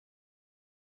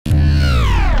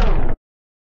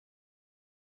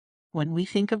When we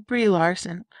think of Brie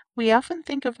Larson, we often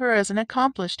think of her as an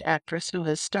accomplished actress who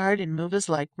has starred in movies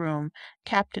like Room,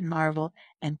 Captain Marvel,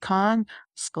 and Kong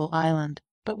Skull Island.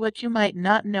 But what you might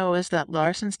not know is that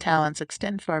Larson's talents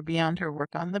extend far beyond her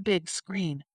work on the big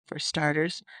screen. For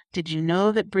starters, did you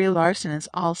know that Brie Larson is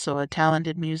also a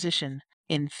talented musician?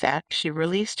 In fact, she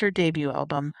released her debut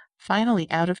album,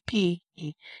 Finally Out of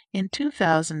P.E., in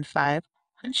 2005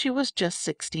 when she was just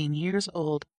 16 years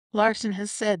old. Larson has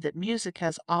said that music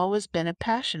has always been a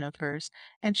passion of hers,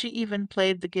 and she even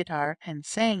played the guitar and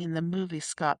sang in the movie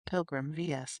Scott Pilgrim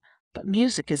vs. But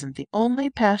music isn't the only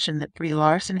passion that Brie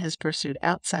Larson has pursued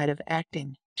outside of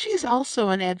acting. She's also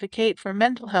an advocate for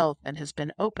mental health and has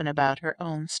been open about her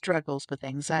own struggles with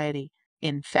anxiety.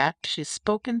 In fact, she's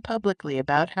spoken publicly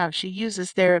about how she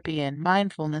uses therapy and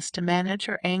mindfulness to manage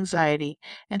her anxiety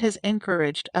and has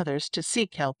encouraged others to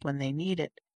seek help when they need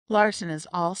it. Larson is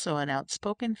also an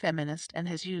outspoken feminist and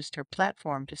has used her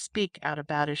platform to speak out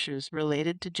about issues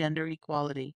related to gender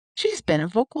equality. She's been a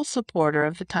vocal supporter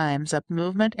of the Time's Up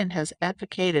movement and has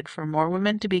advocated for more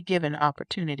women to be given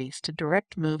opportunities to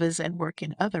direct movies and work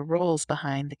in other roles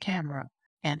behind the camera.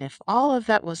 And if all of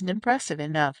that wasn't impressive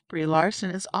enough, Brie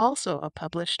Larson is also a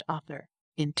published author.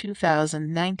 In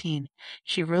 2019,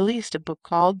 she released a book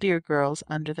called Dear Girls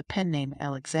under the pen name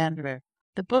Alexandra.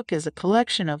 The book is a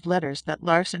collection of letters that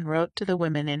Larson wrote to the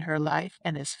women in her life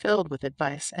and is filled with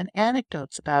advice and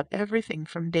anecdotes about everything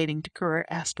from dating to career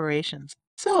aspirations.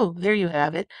 So, there you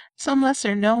have it, some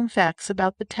lesser known facts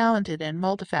about the talented and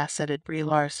multifaceted Brie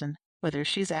Larson. Whether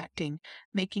she's acting,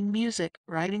 making music,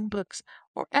 writing books,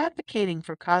 or advocating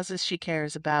for causes she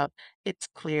cares about, it's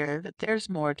clear that there's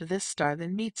more to this star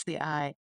than meets the eye.